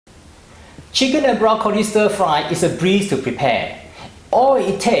Chicken and broccoli stir fry is a breeze to prepare. All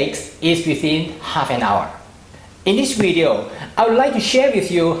it takes is within half an hour. In this video, I would like to share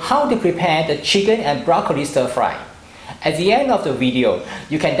with you how to prepare the chicken and broccoli stir fry. At the end of the video,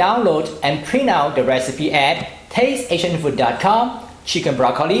 you can download and print out the recipe at tasteasianfood.com chicken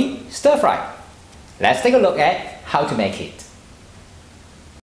broccoli stir fry. Let's take a look at how to make it.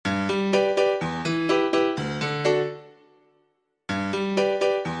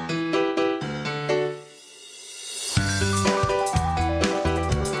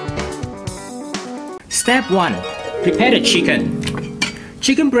 Step 1. Prepare the chicken.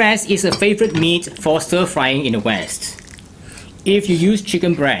 Chicken breast is a favorite meat for stir frying in the West. If you use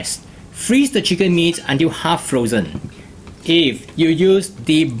chicken breast, freeze the chicken meat until half frozen. If you use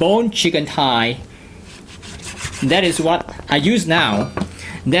deboned chicken thigh, that is what I use now,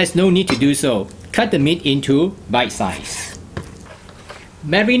 there's no need to do so. Cut the meat into bite size.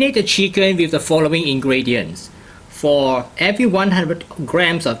 Marinate the chicken with the following ingredients. For every 100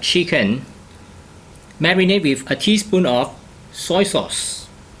 grams of chicken, marinate with a teaspoon of soy sauce,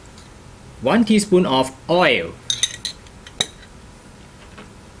 1 teaspoon of oil,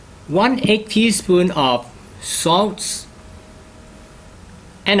 1/8 teaspoon of salt,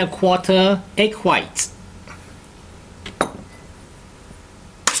 and 1/4 egg white.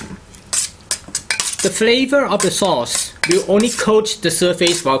 The flavor of the sauce will only coat the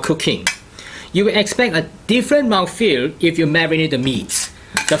surface while cooking. You will expect a different mouthfeel if you marinate the meat.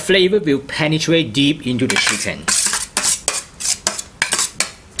 The flavor will penetrate deep into the chicken.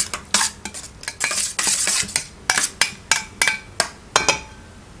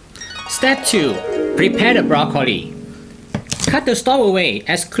 Step 2. Prepare the broccoli. Cut the stalk away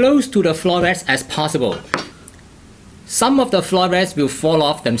as close to the florets as possible. Some of the florets will fall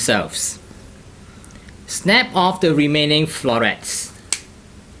off themselves. Snap off the remaining florets.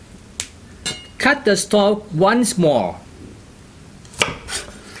 Cut the stalk once more,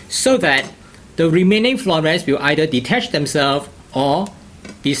 so that the remaining florets will either detach themselves or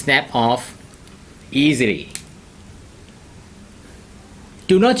be snapped off easily.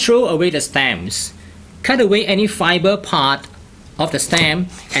 Do not throw away the stems. Cut away any fiber part of the stem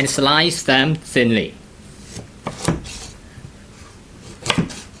and slice them thinly.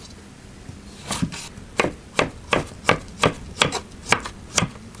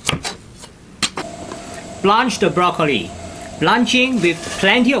 Blanch the broccoli. Blanching with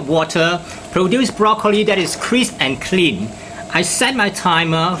plenty of water produces broccoli that is crisp and clean. I set my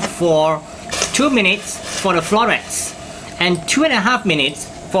timer for 2 minutes for the florets and 2.5 minutes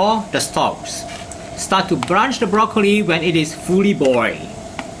for the stalks. Start to blanch the broccoli when it is fully boiled.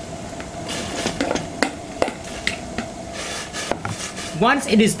 Once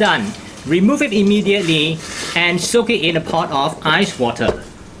it is done, remove it immediately and soak it in a pot of ice water.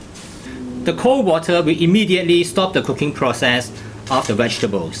 The cold water will immediately stop the cooking process of the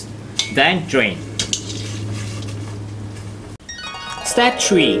vegetables. Then drain. Step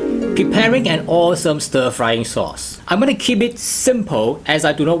 3. Preparing an awesome stir-frying sauce. I'm going to keep it simple as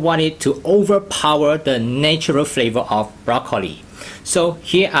I do not want it to overpower the natural flavor of broccoli. So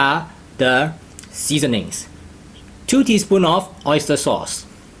here are the seasonings. 2 teaspoons of oyster sauce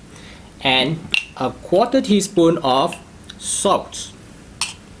and 1/4 teaspoon of salt,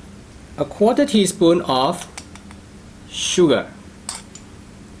 1/4 teaspoon of sugar,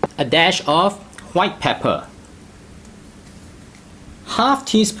 a dash of white pepper, 1/2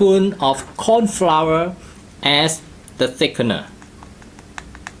 teaspoon of corn flour as the thickener,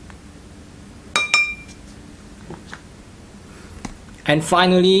 and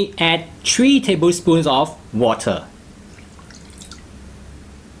finally add 3 tablespoons of water.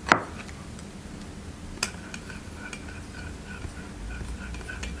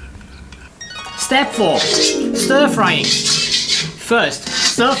 Step 4. Stir frying. First,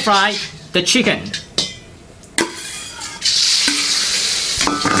 stir fry the chicken.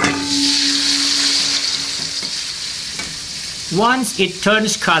 Once it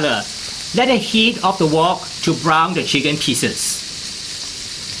turns color, let the heat of the wok to brown the chicken pieces.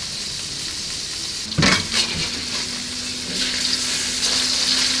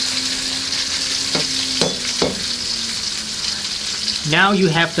 Now you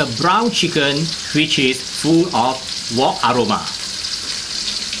have the brown chicken, which is full of wok aroma.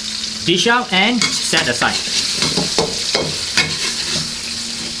 Dish out and set aside.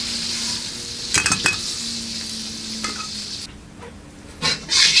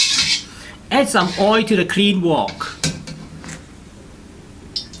 Add some oil to the clean wok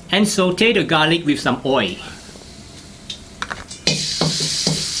and saute the garlic with some oil.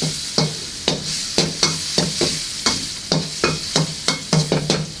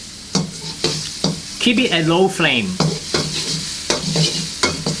 Keep it at low flame.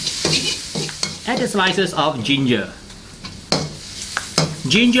 Add the slices of ginger.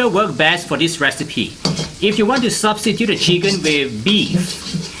 Ginger works best for this recipe. If you want to substitute the chicken with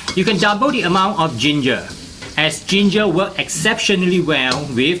beef, you can double the amount of ginger, as ginger works exceptionally well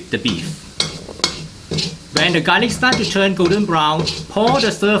with the beef. When the garlic starts to turn golden brown, pour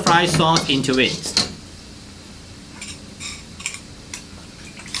the stir-fry sauce into it.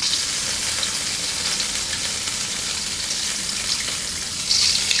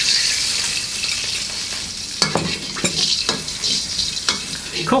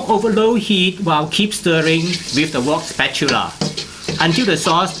 Cook over low heat while keep stirring with the wok spatula until the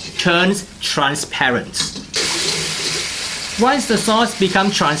sauce turns transparent. Once the sauce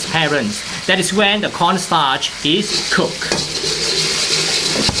becomes transparent, that is when the cornstarch is cooked.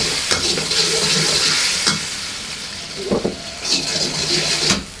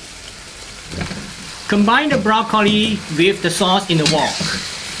 Combine the broccoli with the sauce in the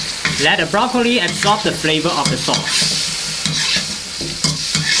wok. Let the broccoli absorb the flavor of the sauce.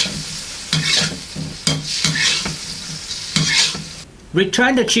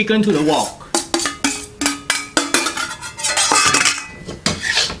 Return the chicken to the wok.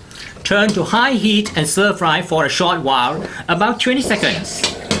 Turn to high heat and stir fry for a short while, about 20 seconds.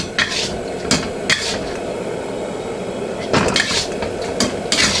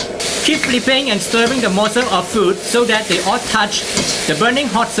 Keep flipping and stirring the morsel of food so that they all touch the burning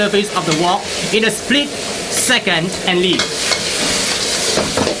hot surface of the wok in a split second and leave.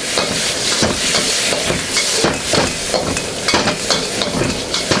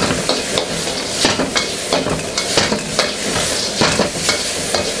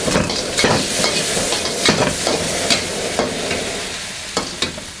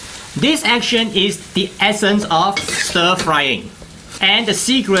 This action is the essence of stir frying and the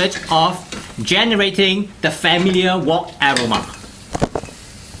secret of generating the familiar wok aroma.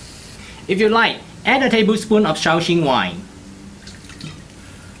 If you like, add a tablespoon of Shaoxing wine.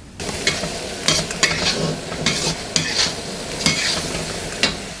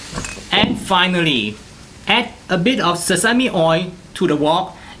 And finally, add a bit of sesame oil to the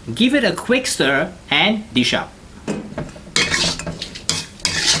wok, give it a quick stir and dish up.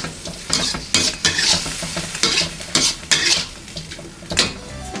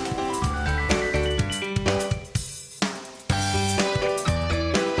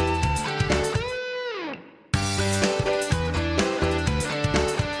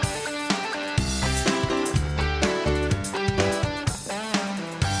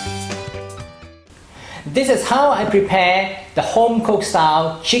 This is how I prepare the home-cooked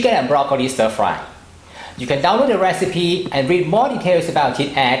style chicken and broccoli stir-fry. You can download the recipe and read more details about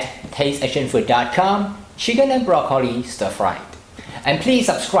it at tasteasianfood.com, chicken and broccoli stir-fry. And please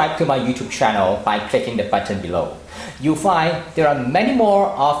subscribe to my YouTube channel by clicking the button below. You'll find there are many more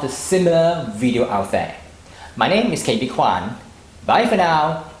of the similar video out there. My name is KB Kwan. Bye for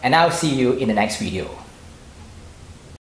now, and I'll see you in the next video.